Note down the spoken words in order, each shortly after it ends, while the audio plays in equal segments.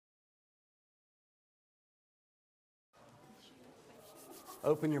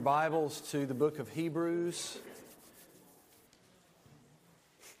Open your Bibles to the book of Hebrews.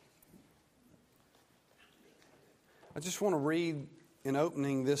 I just want to read in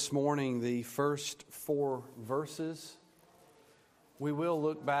opening this morning the first 4 verses. We will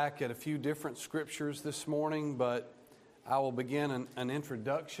look back at a few different scriptures this morning, but I will begin an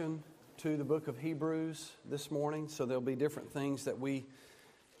introduction to the book of Hebrews this morning. So there'll be different things that we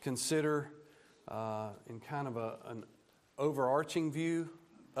consider in kind of an overarching view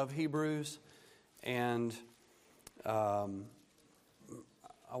of Hebrews, and I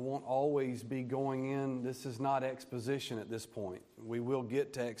won't always be going in. This is not exposition at this point. We will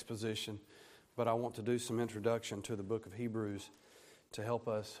get to exposition, but I want to do some introduction to the book of Hebrews to help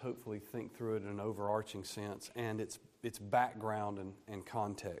us hopefully think through it in an overarching sense and its background and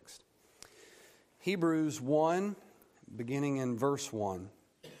context. Hebrews 1, beginning in verse 1.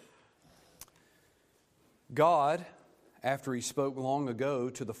 God, after He spoke long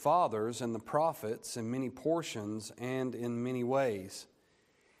ago to the fathers and the prophets in many portions and in many ways,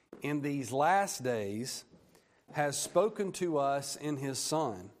 in these last days has spoken to us in His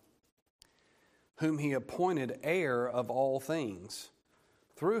Son, whom He appointed heir of all things,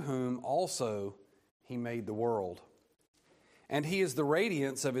 through whom also He made the world. And He is the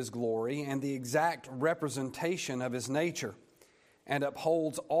radiance of His glory and the exact representation of His nature, and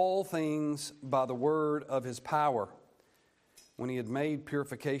upholds all things by the word of His power. When He had made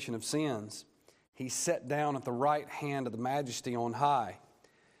purification of sins, He sat down at the right hand of the Majesty on high,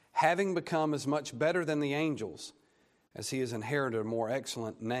 having become as much better than the angels, as He has inherited a more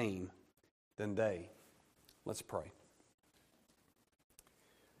excellent name than they. Let's pray.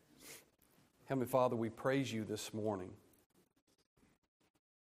 Heavenly Father, we praise You this morning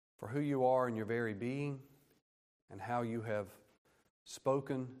for who You are in Your very being and how You have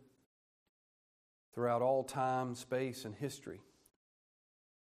spoken throughout all time, space, and history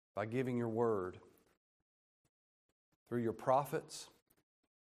by giving Your word through Your prophets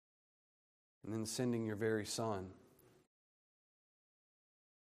and then sending Your very Son.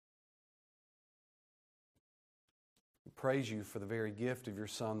 We praise You for the very gift of Your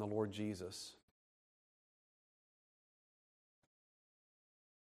Son, the Lord Jesus.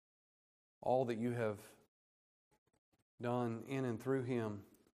 All that You have done in and through Him,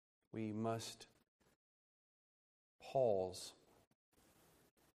 we must pause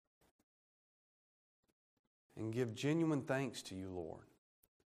and give genuine thanks to You, Lord.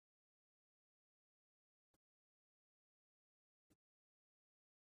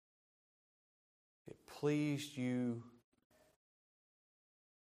 It pleased You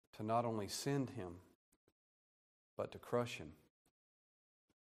to not only send Him, but to crush Him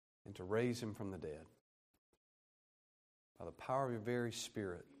and to raise Him from the dead. By the power of Your very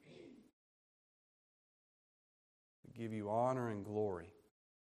Spirit, we give You honor and glory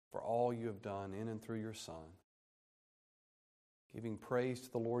for all You have done in and through Your Son, giving praise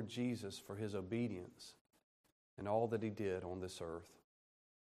to the Lord Jesus for His obedience and all that He did on this earth.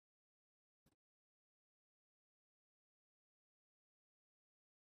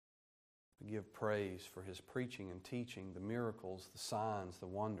 We give praise for His preaching and teaching, the miracles, the signs, the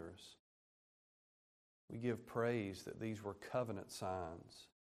wonders. We give praise that these were covenant signs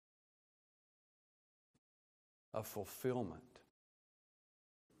of fulfillment.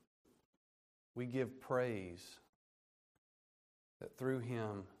 We give praise that through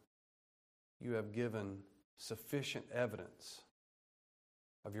Him You have given sufficient evidence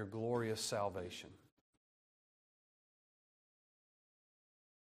of Your glorious salvation.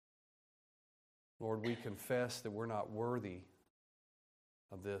 Lord, we confess that we're not worthy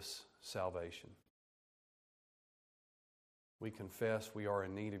of this salvation. We confess we are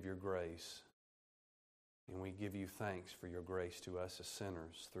in need of Your grace, and we give You thanks for Your grace to us as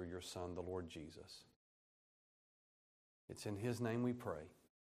sinners through Your Son, the Lord Jesus. It's in His name we pray.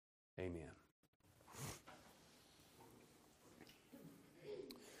 Amen.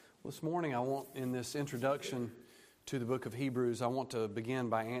 This morning, in this introduction to the book of Hebrews, I want to begin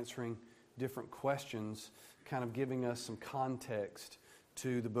by answering different questions, kind of giving us some context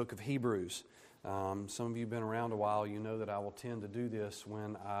to the book of Hebrews. Some of you have been around a while. You know that I will tend to do this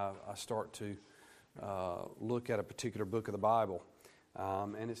when I start to look at a particular book of the Bible.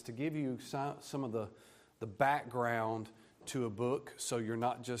 And it's to give you some of the background to a book, so you're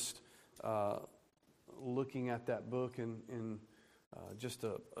not just looking at that book in just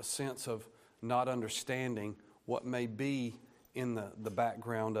a sense of not understanding what may be in the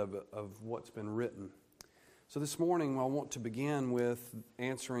background of what's been written. So this morning I want to begin with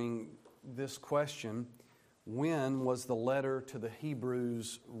answering this question: when was the letter to the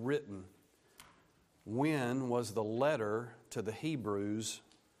Hebrews written? when was the letter to the Hebrews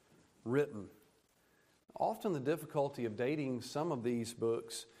written? Often the difficulty of dating some of these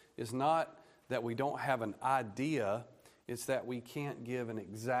books is not that we don't have an idea, it's that we can't give an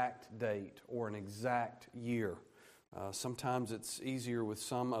exact date or an exact year. Sometimes it's easier with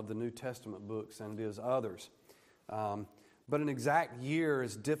some of the New Testament books than it is others. But an exact year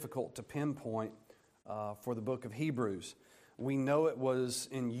is difficult to pinpoint for the book of Hebrews. We know it was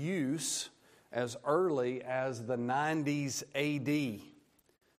in use as early as the 90s AD.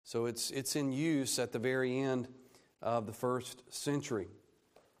 So it's in use at the very end of the first century.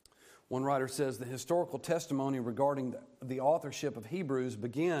 One writer says the historical testimony regarding the authorship of Hebrews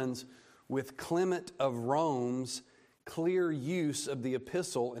begins with Clement of Rome's clear use of the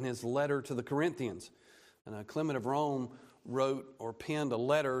epistle in his letter to the Corinthians. And Clement of Rome wrote or penned a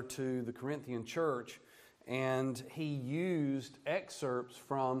letter to the Corinthian church, and he used excerpts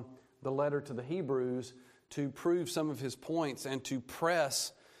from the letter to the Hebrews to prove some of his points and to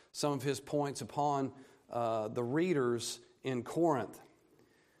press some of his points upon the readers in Corinth.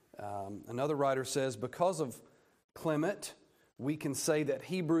 Another writer says, because of Clement, we can say that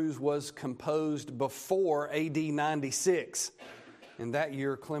Hebrews was composed before AD 96. In that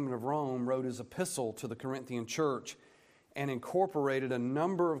year, Clement of Rome wrote his epistle to the Corinthian church and incorporated a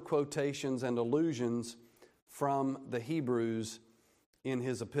number of quotations and allusions from the Hebrews in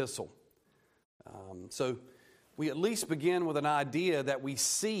his epistle. So we at least begin with an idea that we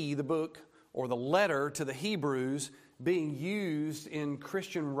see the book or the letter to the Hebrews being used in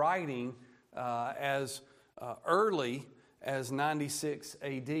Christian writing as early as 96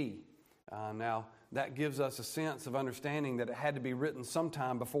 AD. Now, that gives us a sense of understanding that it had to be written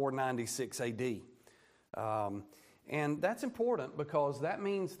sometime before 96 AD. And that's important because that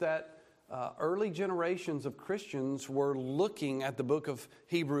means that early generations of Christians were looking at the book of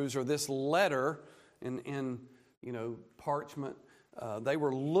Hebrews or this letter in parchment. They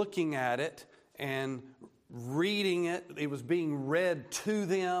were looking at it and reading it. It was being read to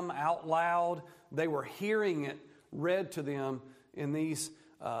them out loud. They were hearing it read to them in these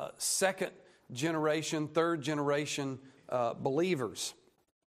second generation, third generation believers.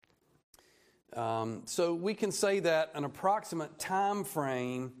 So we can say that an approximate time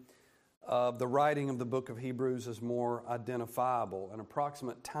frame of the writing of the book of Hebrews is more identifiable. An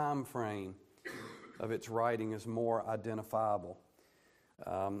approximate time frame of its writing is more identifiable.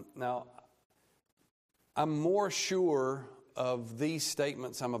 Now, I'm more sure of these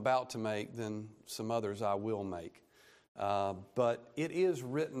statements I'm about to make than some others I will make. But it is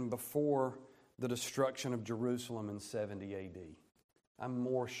written before the destruction of Jerusalem in 70 AD. I'm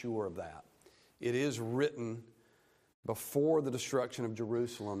more sure of that. It is written before the destruction of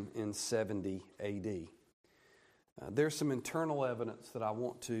Jerusalem in 70 AD. There's some internal evidence that I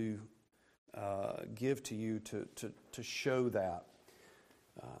want to give to you to show that.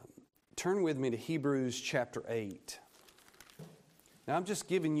 Turn with me to Hebrews chapter 8. Now, I'm just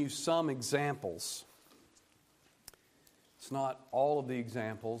giving you some examples. It's not all of the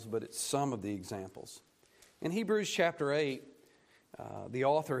examples, but it's some of the examples. In Hebrews chapter 8, the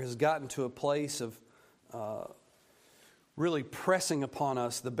author has gotten to a place of really pressing upon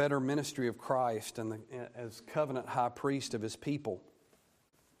us the better ministry of Christ and as covenant high priest of his people.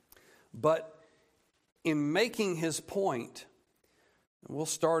 But in making his point, we'll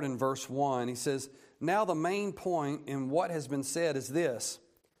start in verse 1. He says, "Now the main point in what has been said is this: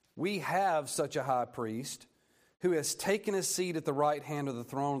 we have such a high priest who has taken his seat at the right hand of the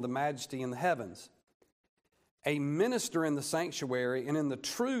throne of the majesty in the heavens, a minister in the sanctuary and in the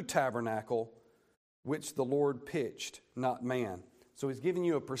true tabernacle which the Lord pitched, not man." So he's giving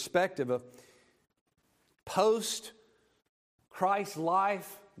you a perspective of post Christ's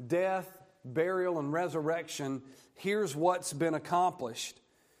life, death, burial, and resurrection. Here's what's been accomplished.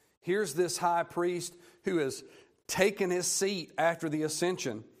 Here's this high priest who has taken his seat after the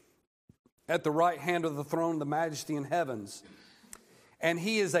ascension at the right hand of the throne of the majesty in heavens. And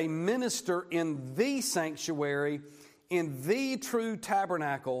he is a minister in the sanctuary, in the true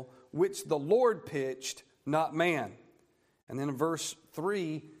tabernacle, which the Lord pitched, not man. And then in verse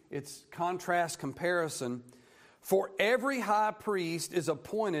 3, it's contrast comparison. "For every high priest is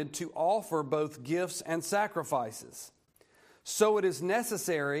appointed to offer both gifts and sacrifices. So it is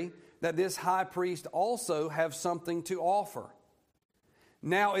necessary that this high priest also have something to offer.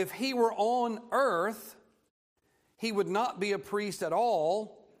 Now, if he were on earth, he would not be a priest at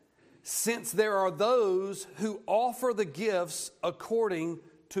all, since there are those who offer the gifts according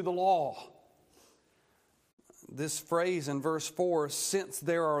to the law." This phrase in verse 4, "since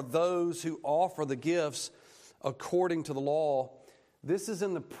there are those who offer the gifts according to the law," this is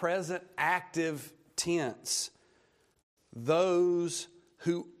in the present active tense, those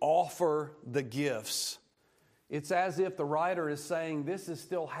who offer the gifts. It's as if the writer is saying, this is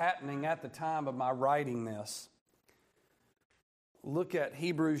still happening at the time of my writing this. Look at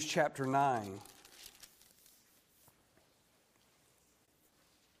Hebrews chapter 9.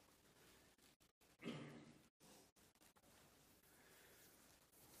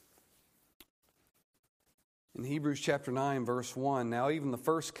 In Hebrews chapter 9, verse 1, now even the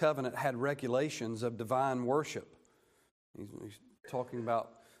first covenant had regulations of divine worship. He's talking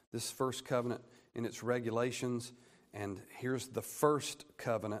about this first covenant in its regulations, and here's the first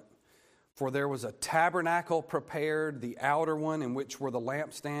covenant. For there was a tabernacle prepared, the outer one, in which were the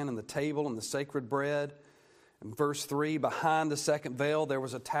lampstand and the table and the sacred bread. In verse 3, behind the second veil there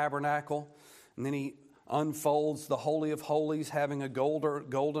was a tabernacle, and then he unfolds the Holy of Holies, having a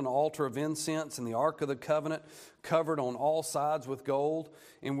golden altar of incense, and the Ark of the Covenant covered on all sides with gold,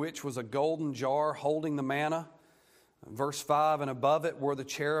 in which was a golden jar holding the manna. Verse 5, and above it were the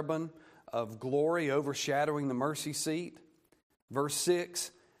cherubim of glory overshadowing the mercy seat. Verse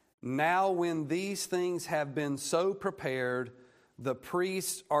 6, now when these things have been so prepared, the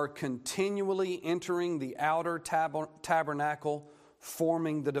priests are continually entering the outer tabernacle,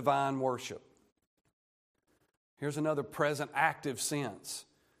 forming the divine worship. Here's another present active sense.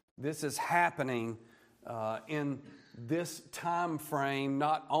 This is happening in this time frame,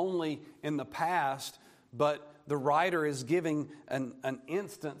 not only in the past, but the writer is giving an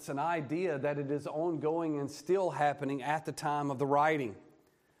instance, an idea that it is ongoing and still happening at the time of the writing.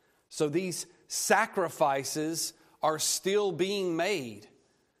 So these sacrifices are still being made.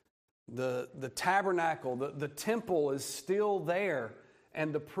 The tabernacle, the temple is still there.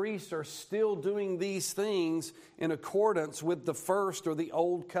 And the priests are still doing these things in accordance with the first or the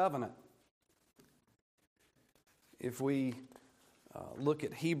old covenant. If we look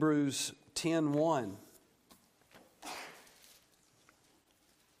at Hebrews 10:1.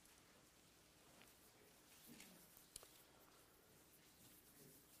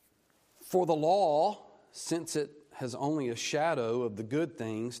 For the law, since it has only a shadow of the good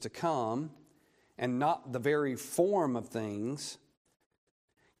things to come, and not the very form of things,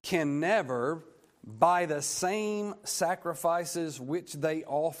 can never, by the same sacrifices which they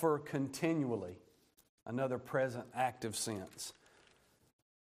offer continually, another present active sense,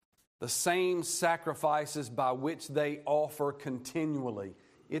 the same sacrifices by which they offer continually.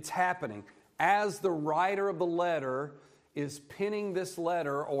 It's happening. As the writer of the letter is penning this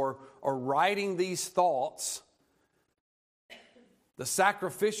letter or writing these thoughts, the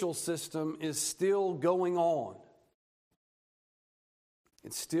sacrificial system is still going on.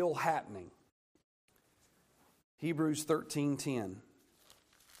 It's still happening. Hebrews 13:10.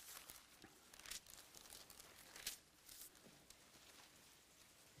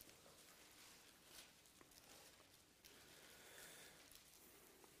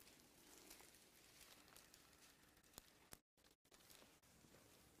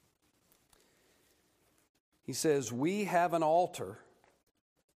 He says, we have an altar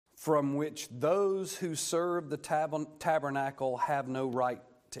from which those who serve the tabernacle have no right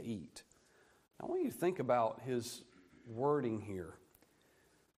to eat. I want you to think about his wording here.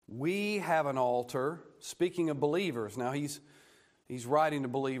 We have an altar, speaking of believers. Now he's writing to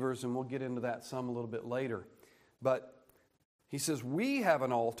believers, and we'll get into that some a little bit later. But he says, we have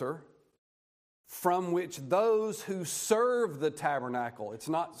an altar from which those who serve the tabernacle, it's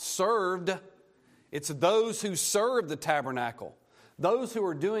not served, it's those who serve the tabernacle. Those who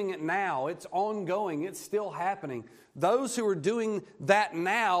are doing it now, it's ongoing, it's still happening. Those who are doing that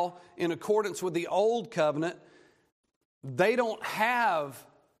now in accordance with the old covenant, they don't have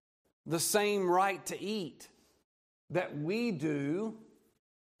the same right to eat that we do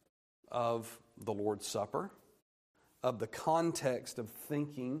of the Lord's Supper, of the context of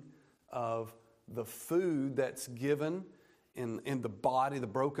thinking of the food that's given in the body, the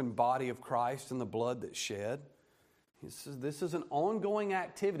broken body of Christ and the blood that's shed. He says this is an ongoing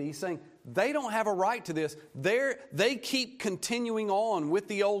activity. He's saying they don't have a right to this. They keep continuing on with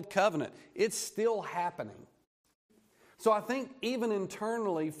the old covenant. It's still happening. So I think even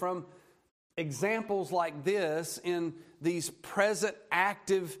internally from examples like this in these present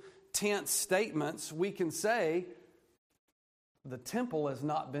active tense statements, we can say the temple has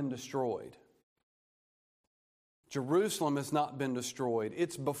not been destroyed. Jerusalem has not been destroyed.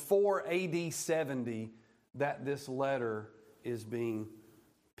 It's before AD 70 that this letter is being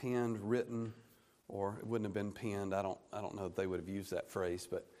penned, written, or it wouldn't have been penned. I don't know if they would have used that phrase,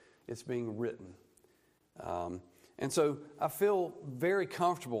 but it's being written. And so I feel very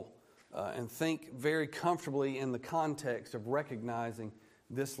comfortable and think very comfortably in the context of recognizing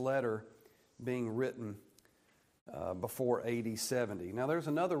this letter being written before AD 70. Now, there's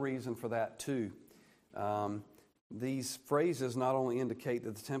another reason for that, too. These phrases not only indicate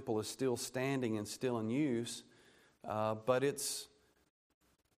that the temple is still standing and still in use, but it's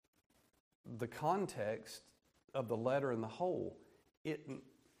the context of the letter in the whole.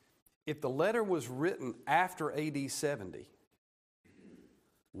 If the letter was written after AD 70,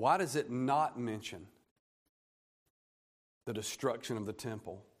 why does it not mention the destruction of the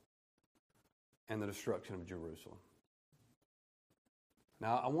temple and the destruction of Jerusalem?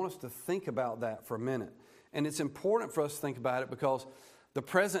 Now, I want us to think about that for a minute. And it's important for us to think about it because the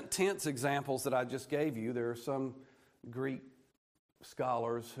present tense examples that I just gave you, there are some Greek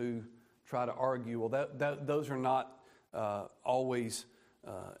scholars who try to argue, well, those are not always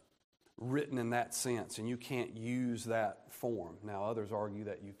written in that sense, and you can't use that form. Now, others argue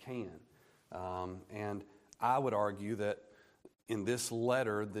that you can. And I would argue that in this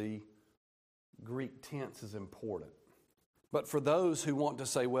letter, the Greek tense is important. But for those who want to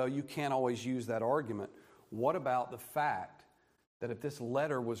say, well, you can't always use that argument, what about the fact that if this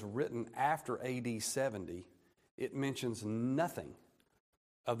letter was written after AD 70, it mentions nothing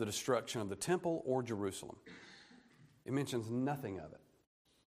of the destruction of the temple or Jerusalem? It mentions nothing of it.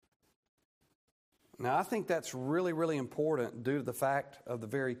 Now, I think that's really, really important due to the fact of the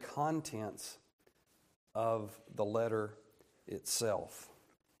very contents of the letter itself.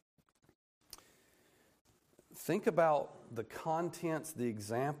 Think about the contents, the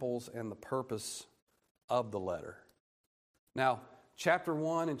examples, and the purpose of the letter. Now, chapter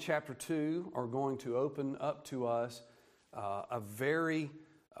 1 and chapter 2 are going to open up to us a very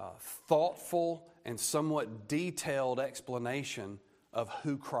thoughtful and somewhat detailed explanation of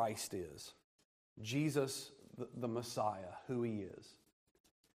who Christ is. Jesus, the Messiah, who He is.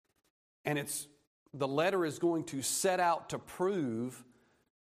 And the letter is going to set out to prove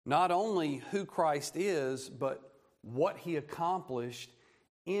not only who Christ is, but what He accomplished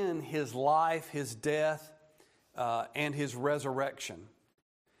in His life, His death, and His resurrection.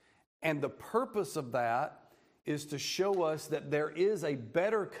 And the purpose of that is to show us that there is a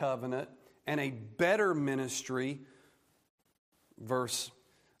better covenant and a better ministry.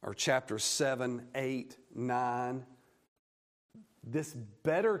 Chapter 7, 8, 9. This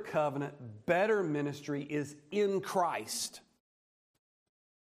better covenant, better ministry is in Christ.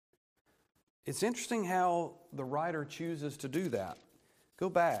 It's interesting how the writer chooses to do that. Go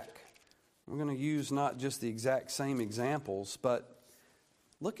back. We're going to use not just the exact same examples, but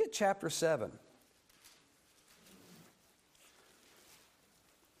look at chapter 7.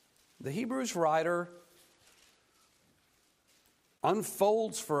 The Hebrews writer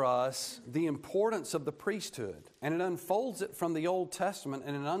unfolds for us the importance of the priesthood. And it unfolds it from the Old Testament,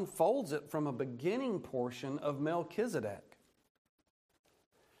 and it unfolds it from a beginning portion of Melchizedek.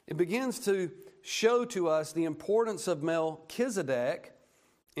 It begins to show to us the importance of Melchizedek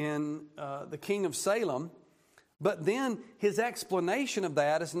in the king of Salem. But then his explanation of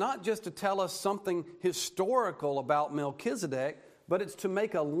that is not just to tell us something historical about Melchizedek, but it's to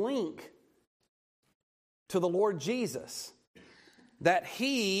make a link to the Lord Jesus. That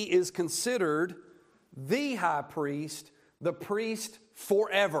He is considered the high priest, the priest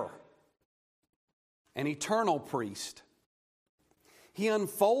forever, an eternal priest. He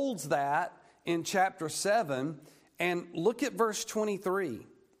unfolds that in chapter 7, and look at verse 23.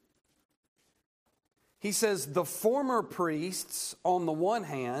 He says, the former priests, on the one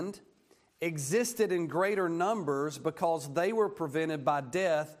hand, existed in greater numbers because they were prevented by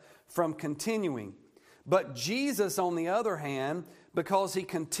death from continuing. But Jesus, on the other hand, because He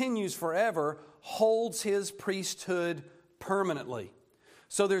continues forever, holds His priesthood permanently.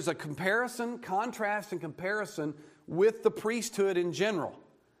 So there's a contrast and comparison with the priesthood in general.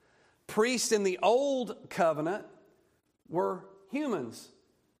 Priests in the old covenant were humans,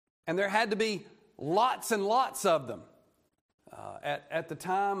 and there had to be lots and lots of them. At the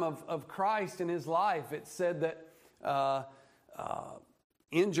time of Christ in His life, it said that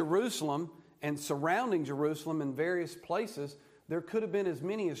in Jerusalem and surrounding Jerusalem in various places, there could have been as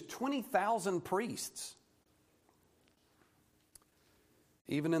many as 20,000 priests.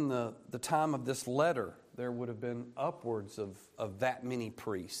 Even in the time of this letter, there would have been upwards of that many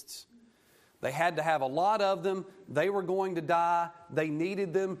priests. They had to have a lot of them. They were going to die. They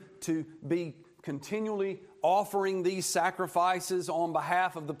needed them to be continually offering these sacrifices on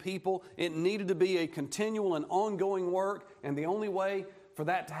behalf of the people. It needed to be a continual and ongoing work, and the only way for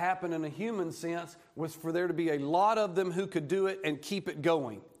that to happen in a human sense was for there to be a lot of them who could do it and keep it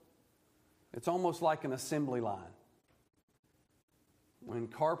going. It's almost like an assembly line. When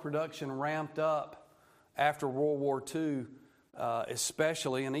car production ramped up after World War II,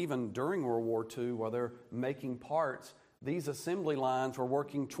 especially, and even during World War II, while they're making parts, these assembly lines were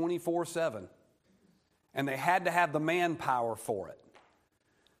working 24/7. And they had to have the manpower for it.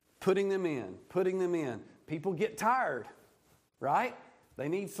 Putting them in. People get tired, right? They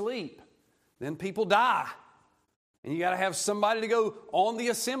need sleep. Then people die. And you got to have somebody to go on the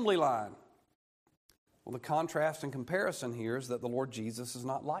assembly line. Well, the contrast and comparison here is that the Lord Jesus is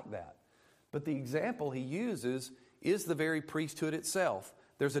not like that. But the example he uses is the very priesthood itself.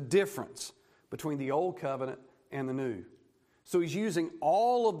 There's a difference between the old covenant and the new. So he's using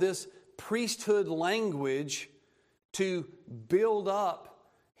all of this priesthood language to build up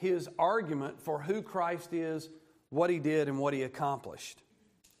his argument for who Christ is, what he did, and what he accomplished.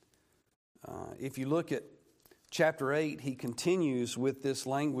 If you look at chapter 8, he continues with this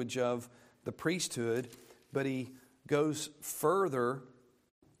language of the priesthood, but he goes further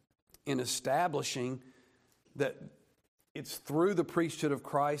in establishing that it's through the priesthood of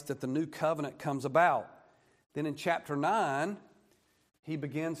Christ that the new covenant comes about. Then in chapter 9, he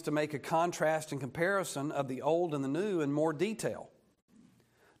begins to make a contrast and comparison of the old and the new in more detail.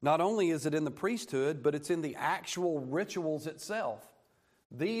 Not only is it in the priesthood, but it's in the actual rituals itself.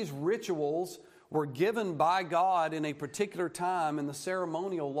 These rituals were given by God in a particular time in the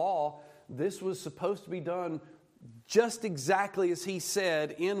ceremonial law. This was supposed to be done just exactly as he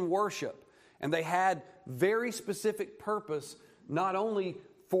said in worship. And they had very specific purpose, not only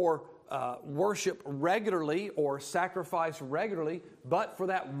for worship regularly or sacrifice regularly, but for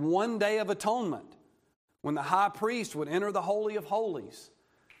that one day of atonement when the high priest would enter the Holy of Holies.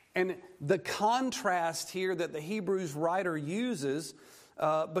 And the contrast here that the Hebrews writer uses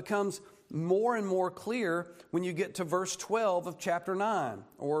becomes more and more clear when you get to verse 12 of chapter 9,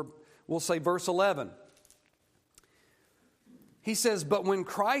 or we'll say verse 11. He says, "But when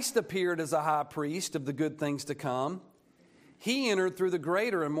Christ appeared as a high priest of the good things to come, he entered through the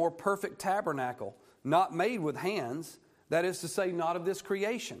greater and more perfect tabernacle, not made with hands, that is to say, not of this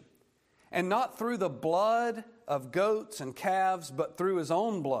creation, and not through the blood of goats and calves, but through his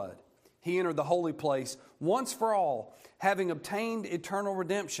own blood. He entered the holy place once for all, having obtained eternal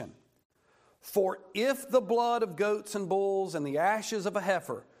redemption. For if the blood of goats and bulls and the ashes of a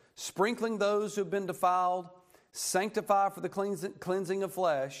heifer, sprinkling those who have been defiled, sanctify for the cleansing of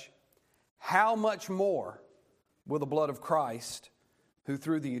flesh, how much more will the blood of Christ, who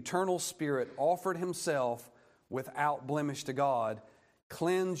through the eternal Spirit offered himself without blemish to God,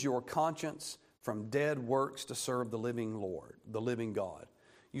 cleanse your conscience from dead works to serve the living Lord, the living God."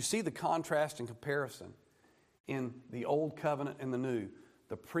 You see the contrast and comparison in the old covenant and the new.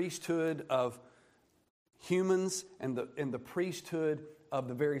 The priesthood of humans and the priesthood of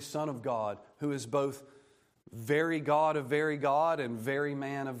the very Son of God, who is both very God of very God and very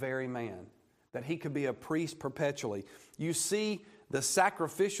man of very man. That he could be a priest perpetually. You see the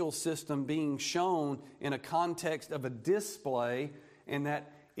sacrificial system being shown in a context of a display, in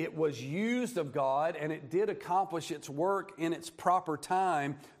that it was used of God and it did accomplish its work in its proper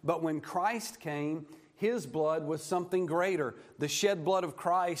time. But when Christ came, his blood was something greater. The shed blood of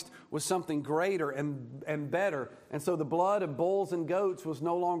Christ was something greater and better. And so the blood of bulls and goats was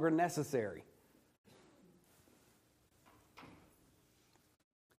no longer necessary.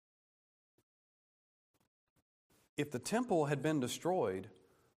 If the temple had been destroyed,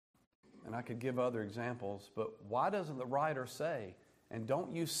 and I could give other examples, but why doesn't the writer say, "And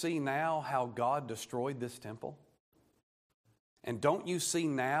don't you see now how God destroyed this temple? And don't you see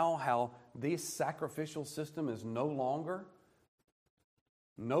now how this sacrificial system is no longer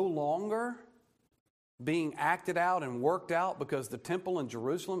being acted out and worked out because the temple in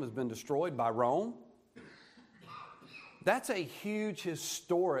Jerusalem has been destroyed by Rome?" That's a huge,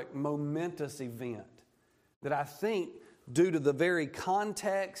 historic, momentous event that I think, due to the very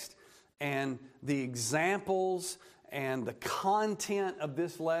context and the examples and the content of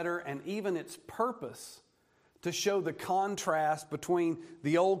this letter and even its purpose to show the contrast between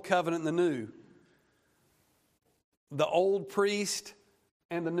the old covenant and the new, the old priest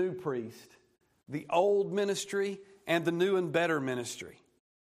and the new priest, the old ministry and the new and better ministry.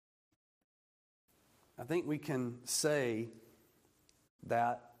 I think we can say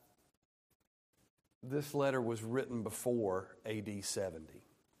that this letter was written before AD 70.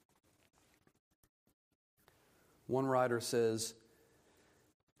 One writer says,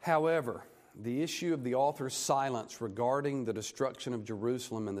 "However, the issue of the author's silence regarding the destruction of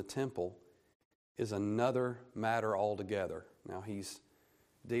Jerusalem and the temple is another matter altogether." Now he's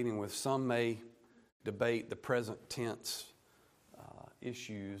dealing with, some may debate the present tense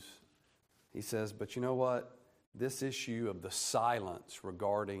issues. He says, but you know what? This issue of the silence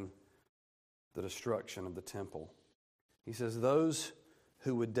regarding the destruction of the temple He says, those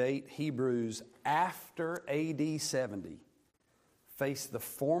who would date Hebrews after AD 70 face the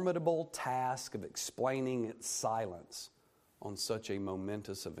formidable task of explaining its silence on such a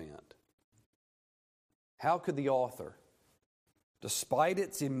momentous event. How could the author, despite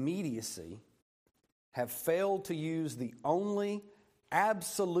its immediacy, have failed to use the only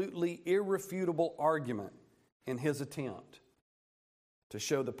absolutely irrefutable argument in his attempt to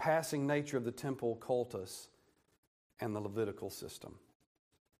show the passing nature of the temple cultus and the Levitical system?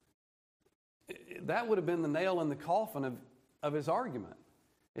 That would have been the nail in the coffin of his argument,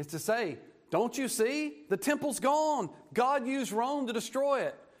 is to say, don't you see? The temple's gone. God used Rome to destroy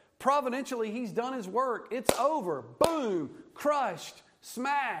it. Providentially, He's done His work. It's over. Boom. Crushed.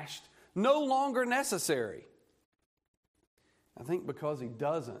 Smashed. No longer necessary. I think because he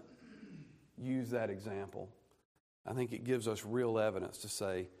doesn't use that example, I think it gives us real evidence to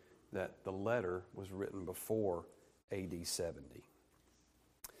say that the letter was written before AD 70.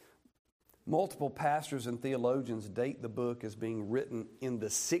 Multiple pastors and theologians date the book as being written in the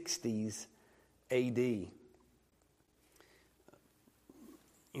 60s AD.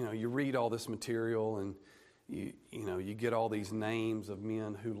 You read all this material and you get all these names of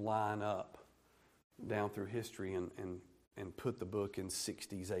men who line up down through history and put the book in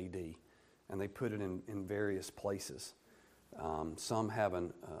 60s AD. And they put it in various places. Some have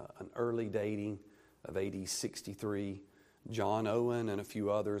an early dating of AD 63. John Owen and a few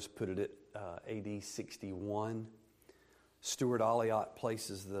others put it at AD 61. Stuart Olyott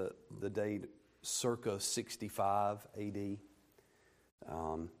places the date circa 65 AD.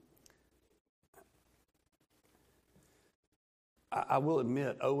 I will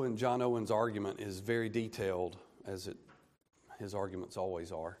admit, John Owen's argument is very detailed, as his arguments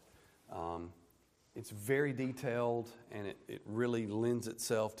always are. It's very detailed, and it really lends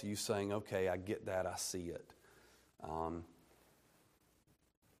itself to you saying, okay, I get that, I see it.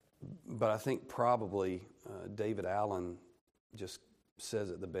 But I think probably David Allen just says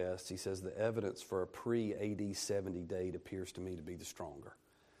it the best. He says the evidence for a pre-AD 70 date appears to me to be the stronger.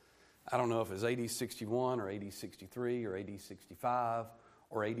 I don't know if it's AD 61 or AD 63 or AD 65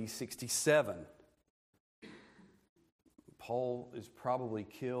 or AD 67. Paul is probably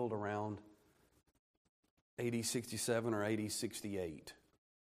killed around AD 67 or AD 68.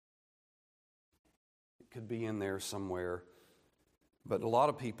 It could be in there somewhere. But a lot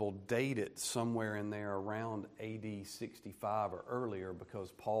of people date it somewhere in there around AD 65 or earlier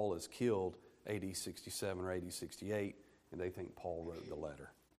because Paul is killed AD 67 or AD 68, and they think Paul wrote the letter.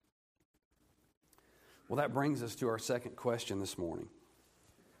 Well, that brings us to our second question this morning.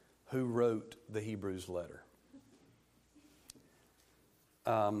 Who wrote the Hebrews letter?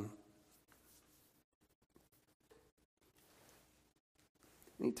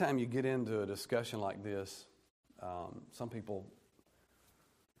 Anytime you get into a discussion like this, some people,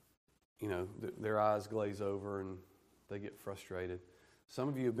 their eyes glaze over and they get frustrated. Some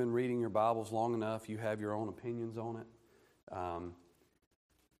of you have been reading your Bibles long enough. You have your own opinions on it.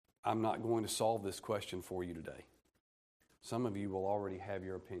 I'm not going to solve this question for you today. Some of you will already have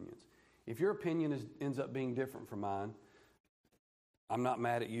your opinions. If your opinion ends up being different from mine, I'm not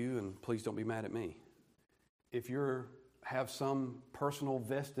mad at you, and please don't be mad at me. If you have some personal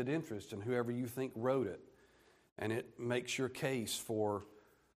vested interest in whoever you think wrote it, and it makes your case for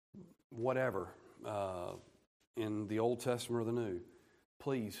whatever in the Old Testament or the New,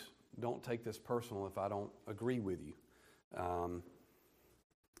 please don't take this personal if I don't agree with you.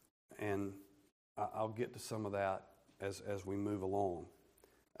 And I'll get to some of that as we move along.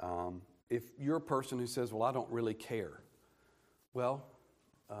 If you're a person who says, well, I don't really care, well,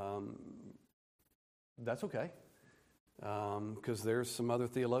 that's okay. Because there's some other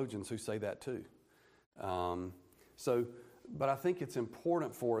theologians who say that too. But I think it's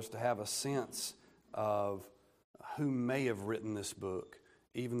important for us to have a sense of who may have written this book,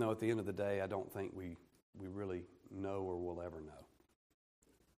 even though at the end of the day, I don't think we really know or will ever know.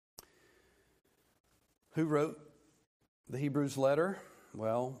 Who wrote the Hebrews letter?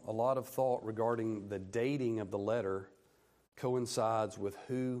 Well, a lot of thought regarding the dating of the letter coincides with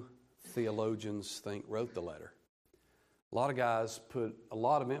who theologians think wrote the letter. A lot of guys put a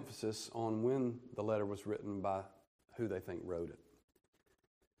lot of emphasis on when the letter was written by who they think wrote it.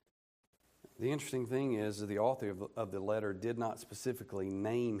 The interesting thing is that the author of the letter did not specifically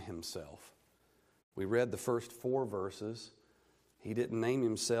name himself. We read the first 4 verses. He didn't name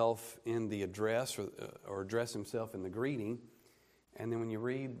himself in the address or address himself in the greeting. And then when you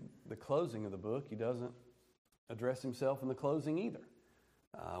read the closing of the book, he doesn't address himself in the closing either.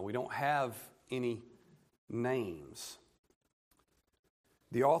 We don't have any names.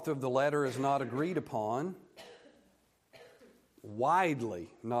 The author of the letter is not agreed upon. widely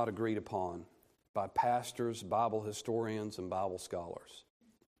not agreed upon by pastors, Bible historians, and Bible scholars.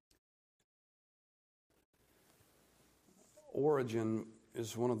 Origen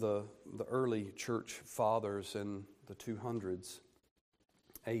is one of the early church fathers in the 200s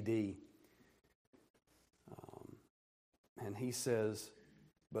A.D. And he says,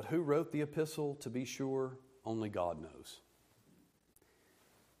 "But who wrote the epistle, to be sure, only God knows."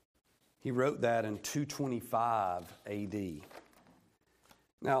 He wrote that in 225 A.D.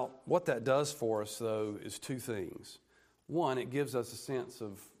 Now, what that does for us, though, is two things. One, it gives us a sense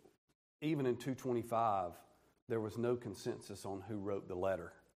of, even in 225, there was no consensus on who wrote the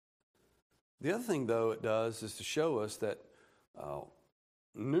letter. The other thing, though, it does is to show us that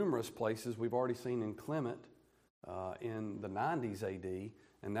numerous places we've already seen in Clement in the 90s A.D.,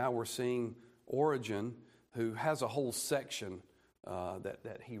 and now we're seeing Origen, who has a whole section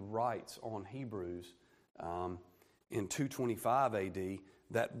that he writes on Hebrews in 225 A.D.,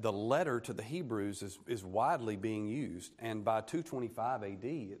 that the letter to the Hebrews is widely being used. And by 225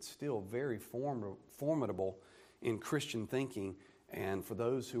 A.D., it's still very formidable in Christian thinking and for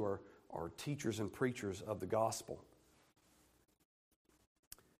those who are teachers and preachers of the gospel.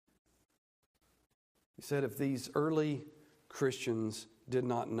 He said, if these early Christians did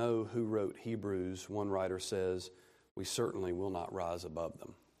not know who wrote Hebrews, one writer says, we certainly will not rise above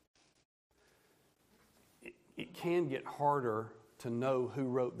them. It can get harder to know who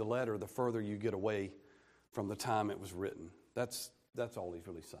wrote the letter the further you get away from the time it was written. That's all he's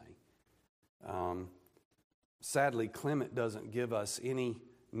really saying. Sadly, Clement doesn't give us any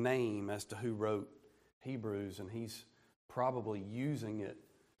name as to who wrote Hebrews, and he's probably using it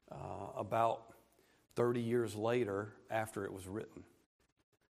about 30 years later after it was written.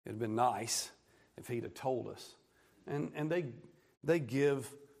 It'd been nice if he'd have told us. And they give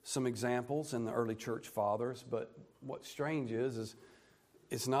some examples in the early church fathers, but what's strange is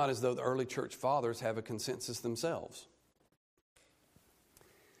it's not as though the early church fathers have a consensus themselves.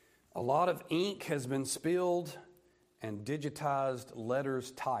 A lot of ink has been spilled and digitized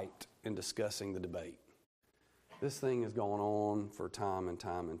letters typed in discussing the debate. This thing is going on for time and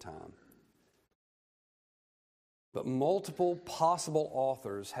time and time. But multiple possible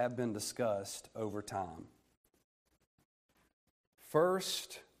authors have been discussed over time.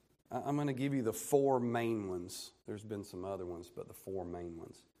 First, I'm going to give you the four main ones. There's been some other ones, but the four main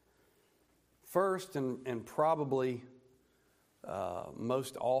ones. First, and probably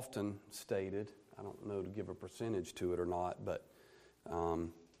most often stated, I don't know to give a percentage to it or not, but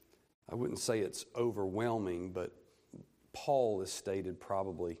I wouldn't say it's overwhelming, but Paul is stated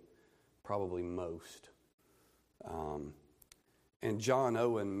probably most. And John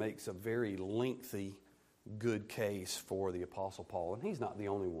Owen makes a very lengthy, good case for the Apostle Paul. And he's not the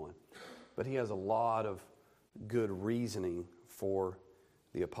only one, but he has a lot of good reasoning for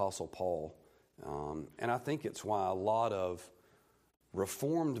the Apostle Paul. And I think it's why a lot of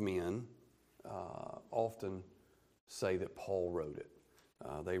Reformed men often say that Paul wrote it.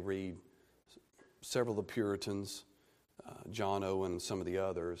 They read several of the Puritans, John Owen, and some of the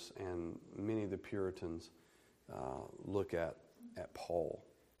others, and many of the Puritans look at Paul.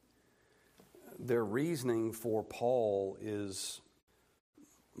 Their reasoning for Paul is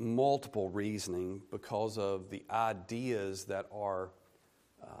multiple reasoning because of the ideas that are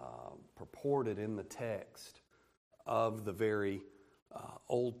purported in the text of the very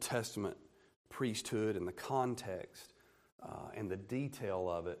Old Testament priesthood and the context and the detail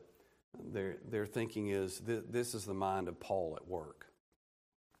of it. Their thinking is this is the mind of Paul at work.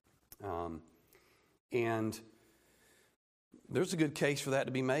 And there's a good case for that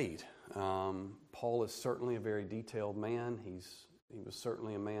to be made. Paul is certainly a very detailed man. He was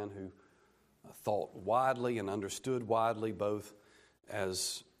certainly a man who thought widely and understood widely, both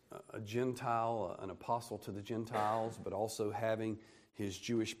as a Gentile, an apostle to the Gentiles, but also having his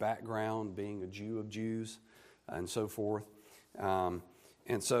Jewish background, being a Jew of Jews, and so forth. And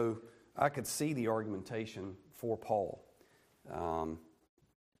so I could see the argumentation for Paul. Now,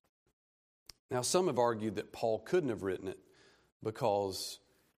 some have argued that Paul couldn't have written it because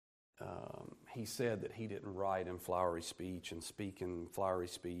he said that he didn't write in flowery speech and speak in flowery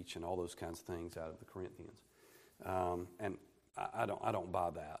speech and all those kinds of things out of the Corinthians. And I don't buy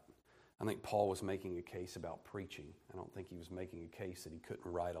that. I think Paul was making a case about preaching. I don't think he was making a case that he couldn't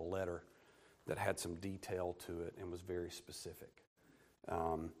write a letter that had some detail to it and was very specific.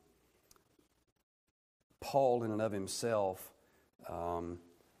 Paul, in and of himself,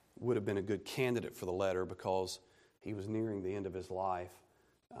 would have been a good candidate for the letter because he was nearing the end of his life,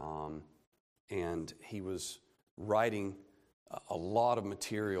 and he was writing a lot of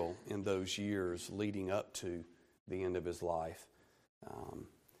material in those years leading up to the end of his life.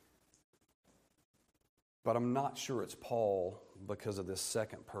 But I'm not sure it's Paul because of this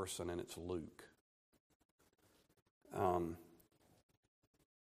second person, and it's Luke.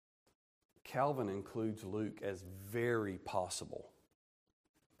 Calvin includes Luke as very possible.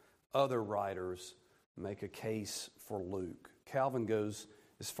 Other writers make a case for Luke. Calvin goes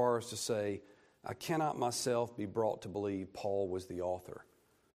as far as to say, I cannot myself be brought to believe Paul was the author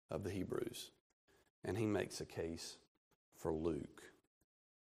of the Hebrews. And he makes a case for Luke.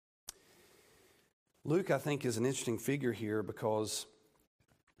 Luke, I think, is an interesting figure here because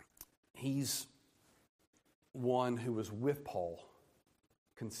he's one who was with Paul,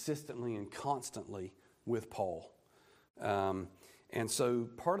 consistently and constantly with Paul. And so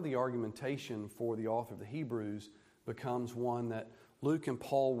part of the argumentation for the author of the Hebrews becomes one that Luke and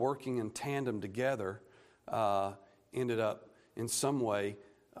Paul working in tandem together ended up in some way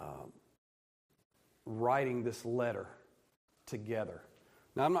writing this letter together.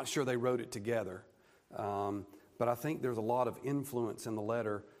 Now, I'm not sure they wrote it together, but I think there's a lot of influence in the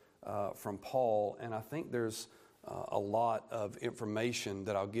letter from Paul, and I think there's a lot of information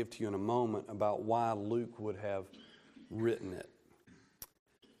that I'll give to you in a moment about why Luke would have written it.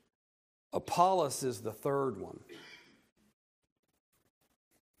 Apollos is the third one.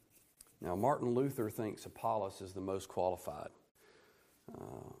 Now, Martin Luther thinks Apollos is the most qualified.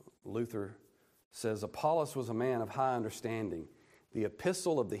 Luther says, Apollos was a man of high understanding. The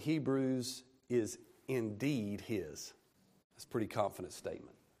epistle of the Hebrews is indeed his. That's a pretty confident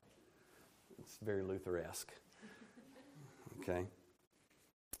statement. It's very Luther-esque. Okay.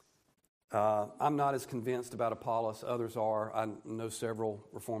 I'm not as convinced about Apollos. Others are. I know several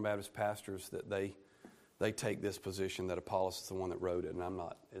Reformed Baptist pastors that they take this position that Apollos is the one that wrote it, and I'm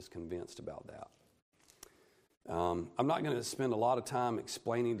not as convinced about that. I'm not going to spend a lot of time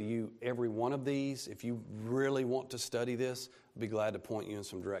explaining to you every one of these. If you really want to study this, I'd be glad to point you in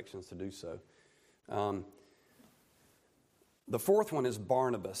some directions to do so. The fourth one is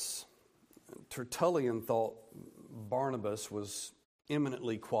Barnabas. Tertullian thought Barnabas was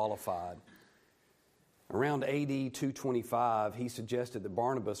eminently qualified. Around AD 225, he suggested that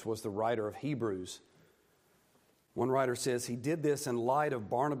Barnabas was the writer of Hebrews. One writer says he did this in light of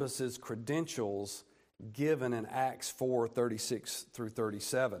Barnabas's credentials given in Acts 4:36 through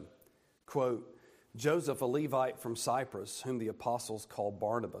 37. Quote, Joseph, a Levite from Cyprus, whom the apostles called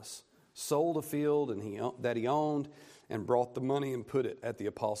Barnabas, sold a field that he owned and brought the money and put it at the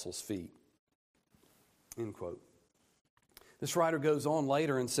apostles' feet. End quote. This writer goes on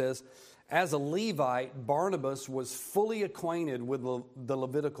later and says, as a Levite, Barnabas was fully acquainted with the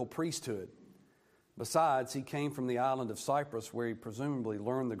Levitical priesthood. Besides, he came from the island of Cyprus, where he presumably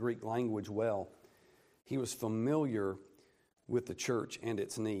learned the Greek language well. He was familiar with the church and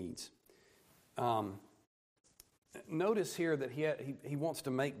its needs. Notice here that he wants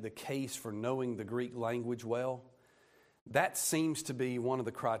to make the case for knowing the Greek language well. That seems to be one of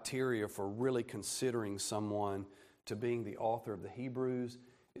the criteria for really considering someone to being the author of the Hebrews,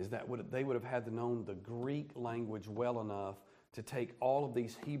 is that they would have had to know the Greek language well enough to take all of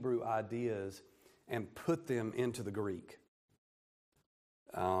these Hebrew ideas and put them into the Greek.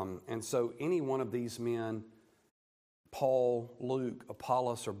 And so any one of these men, Paul, Luke,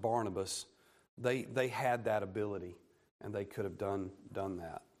 Apollos, or Barnabas, they had that ability, and they could have done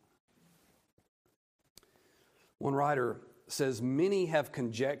that. One writer says, many have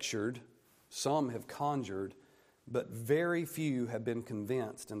conjectured, some have conjured, but very few have been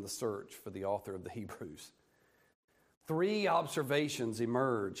convinced in the search for the author of the Hebrews. 3 observations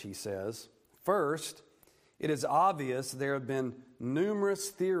emerge, he says. First, it is obvious there have been numerous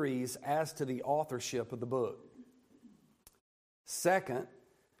theories as to the authorship of the book. Second,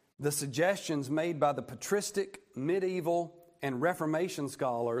 the suggestions made by the patristic, medieval, and Reformation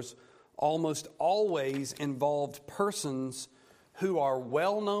scholars almost always involved persons who are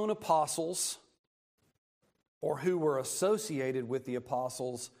well-known apostles or who were associated with the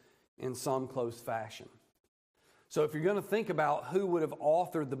apostles in some close fashion. So if you're going to think about who would have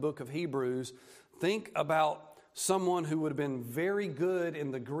authored the book of Hebrews, think about someone who would have been very good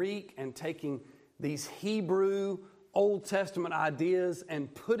in the Greek and taking these Hebrew Old Testament ideas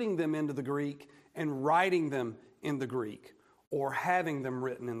and putting them into the Greek and writing them in the Greek or having them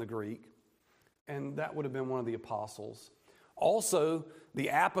written in the Greek. And that would have been one of the apostles. Also, the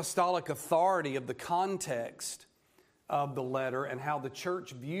apostolic authority of the context of the letter and how the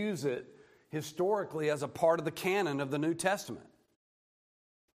church views it historically as a part of the canon of the New Testament.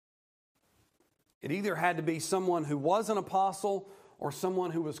 It either had to be someone who was an apostle or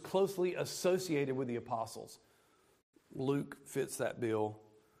someone who was closely associated with the apostles. Luke fits that bill.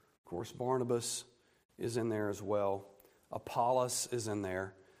 Of course, Barnabas is in there as well. Apollos is in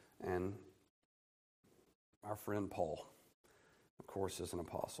there, and our friend Paul, of course, is an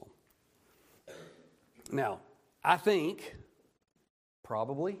apostle. Now, I think,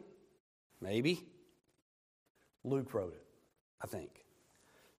 probably, maybe, Luke wrote it, I think.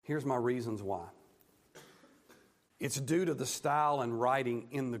 Here's my reasons why. It's due to the style and writing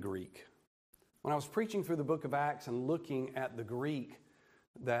in the Greek. When I was preaching through the book of Acts and looking at the Greek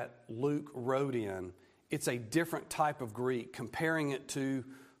that Luke wrote in, it's a different type of Greek, comparing it to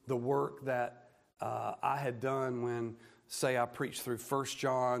the work that I had done when, say, I preached through 1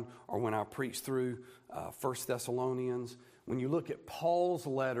 John or when I preached through 1 Thessalonians. When you look at Paul's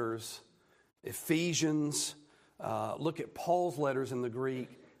letters, Ephesians, look at Paul's letters in the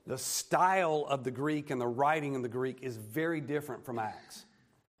Greek, the style of the Greek and the writing in the Greek is very different from Acts.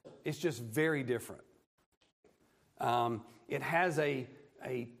 It's just very different. It has a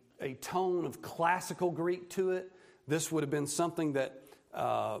tone of classical Greek to it. This would have been something that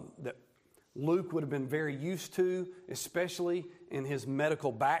Luke would have been very used to, especially in his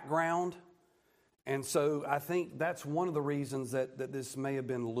medical background. And so I think that's one of the reasons that this may have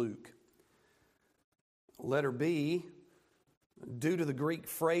been Luke. Letter B, due to the Greek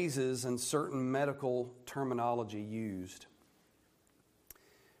phrases and certain medical terminology used.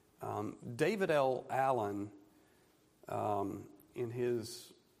 David L. Allen, in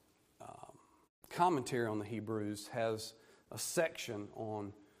his commentary on the Hebrews, has a section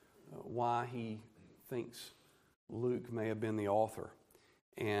on why he thinks Luke may have been the author.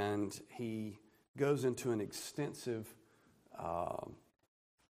 And he goes into an extensive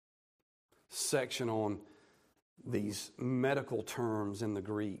section on these medical terms in the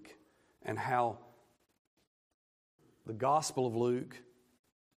Greek and how the Gospel of Luke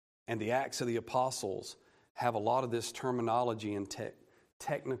and the Acts of the Apostles have a lot of this terminology and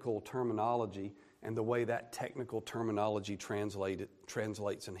technical terminology, and the way that technical terminology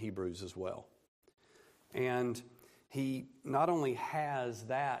translates in Hebrews as well. And he not only has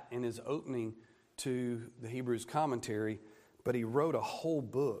that in his opening to the Hebrews commentary, but he wrote a whole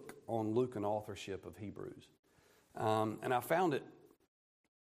book on Lucan authorship of Hebrews. And I found it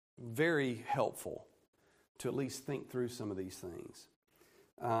very helpful to at least think through some of these things.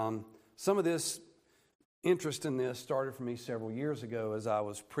 Some of this interest in this started for me several years ago as I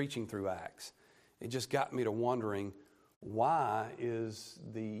was preaching through Acts. It just got me to wondering, why is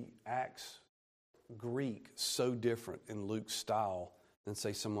the Acts Greek so different in Luke's style than,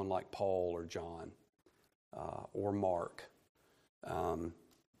 say, someone like Paul or John or Mark? And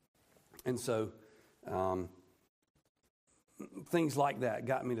so things like that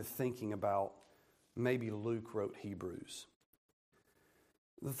got me to thinking about maybe Luke wrote Hebrews.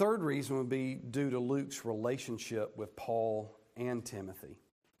 The third reason would be due to Luke's relationship with Paul and Timothy.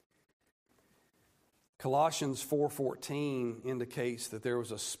 Colossians 4:14 indicates that there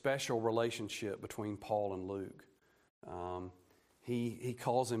was a special relationship between Paul and Luke. He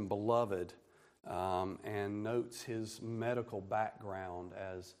calls him beloved and notes his medical background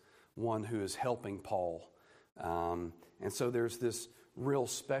as one who is helping Paul. And so there's this real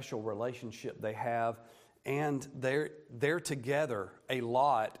special relationship they have, and they're together a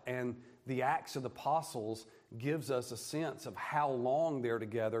lot, and the Acts of the Apostles gives us a sense of how long they're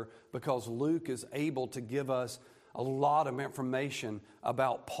together, because Luke is able to give us a lot of information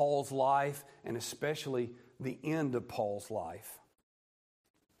about Paul's life, and especially the end of Paul's life.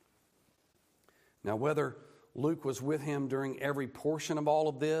 Now, whether Luke was with him during every portion of all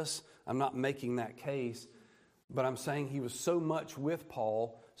of this, I'm not making that case, but I'm saying he was so much with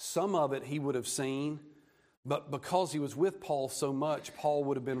Paul, some of it he would have seen, but because he was with Paul so much, Paul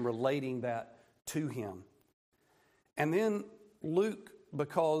would have been relating that to him. And then Luke,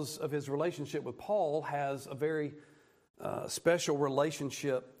 because of his relationship with Paul, has a very special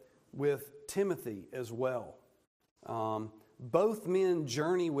relationship with Timothy as well. Both men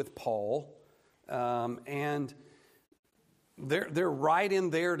journey with Paul, and they're right in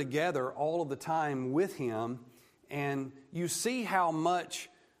there together all of the time with him. And you see how much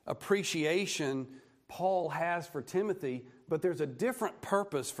appreciation Paul has for Timothy, but there's a different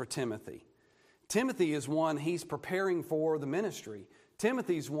purpose for Timothy. Timothy is one he's preparing for the ministry.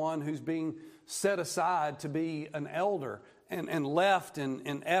 Timothy's one who's being set aside to be an elder and left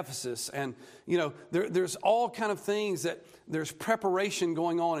in Ephesus. And, you know, there's all kind of things that there's preparation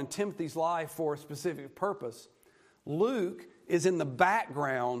going on in Timothy's life for a specific purpose. Luke is in the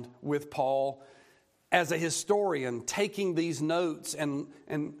background with Paul as a historian, taking these notes and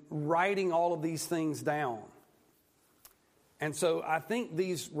writing all of these things down. And so I think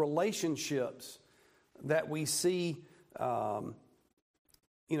these relationships that we see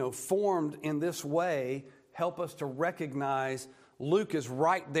formed in this way help us to recognize Luke is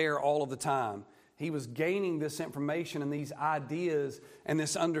right there all of the time. He was gaining this information and these ideas and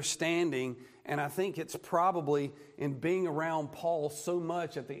this understanding, and I think it's probably in being around Paul so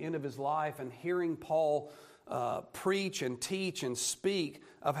much at the end of his life and hearing Paul preach and teach and speak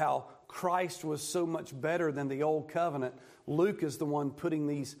of how Christ was so much better than the old covenant. Luke is the one putting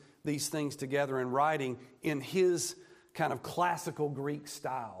these things together and writing in his kind of classical Greek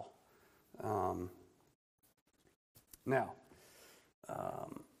style.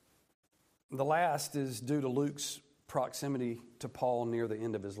 The last is due to Luke's proximity to Paul near the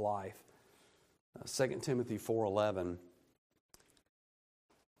end of his life. 2 Timothy 4:11.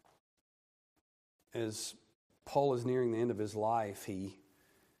 As Paul is nearing the end of his life, he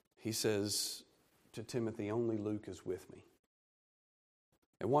says to Timothy, "Only Luke is with me."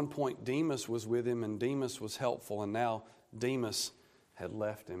 At one point, Demas was with him, and Demas was helpful, and now Demas had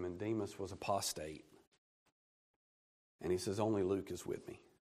left him, and Demas was apostate. And he says, "Only Luke is with me."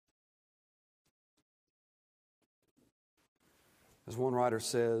 As one writer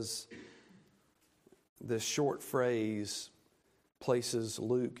says, this short phrase places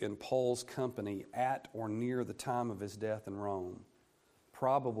Luke in Paul's company at or near the time of his death in Rome,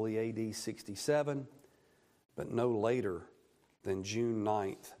 probably AD 67, but no later than June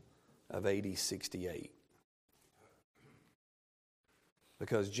 9th of AD 68.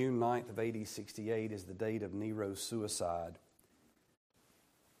 Because June 9th of AD 68 is the date of Nero's suicide.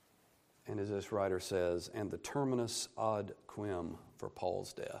 And as this writer says, and the terminus ad quem for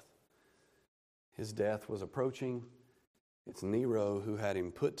Paul's death. His death was approaching. It's Nero who had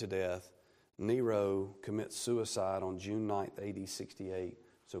him put to death. Nero commits suicide on June 9th, AD 68.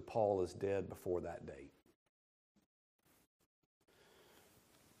 So Paul is dead before that date.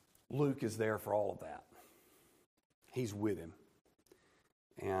 Luke is there for all of that. He's with him.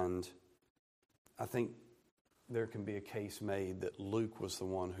 And I think there can be a case made that Luke was the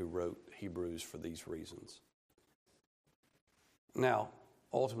one who wrote Hebrews for these reasons. Now,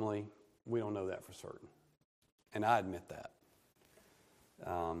 ultimately, we don't know that for certain. And I admit that.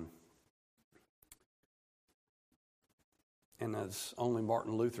 And as only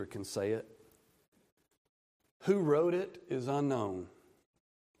Martin Luther can say it, who wrote it is unknown,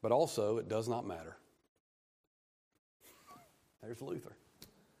 but also it does not matter. There's Luther.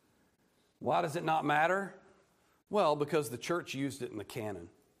 Why does it not matter? Well, because the church used it in the canon.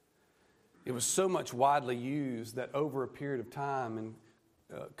 It was so much widely used that over a period of time and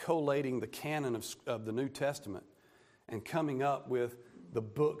collating the canon of the New Testament and coming up with the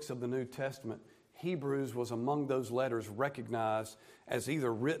books of the New Testament, Hebrews was among those letters recognized as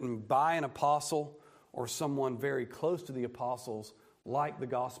either written by an apostle or someone very close to the apostles, like the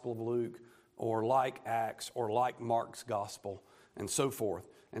Gospel of Luke or like Acts or like Mark's Gospel and so forth.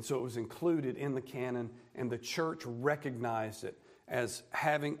 And so it was included in the canon, and the church recognized it as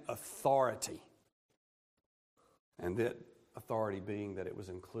having authority. And that authority being that it was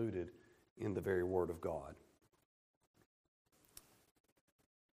included in the very Word of God.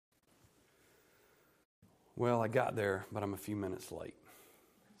 Well, I got there, but I'm a few minutes late.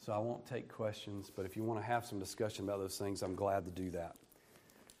 So I won't take questions, but if you want to have some discussion about those things, I'm glad to do that.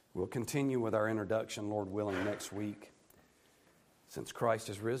 We'll continue with our introduction, Lord willing, next week. Since Christ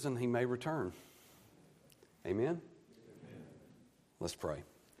is risen, He may return. Amen? Amen. Let's pray.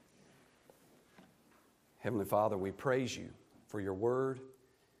 Heavenly Father, we praise You for Your Word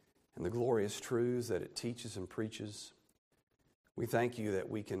and the glorious truths that it teaches and preaches. We thank You that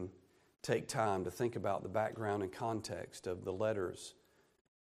we can take time to think about the background and context of the letters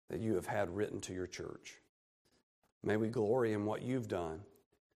that You have had written to Your church. May we glory in what You've done,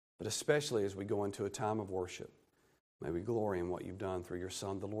 but especially as we go into a time of worship, may we glory in what You've done through Your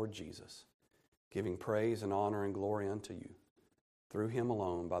Son, the Lord Jesus, giving praise and honor and glory unto You through Him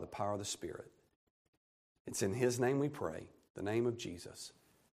alone by the power of the Spirit. It's in His name we pray, the name of Jesus.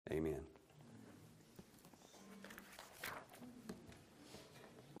 Amen.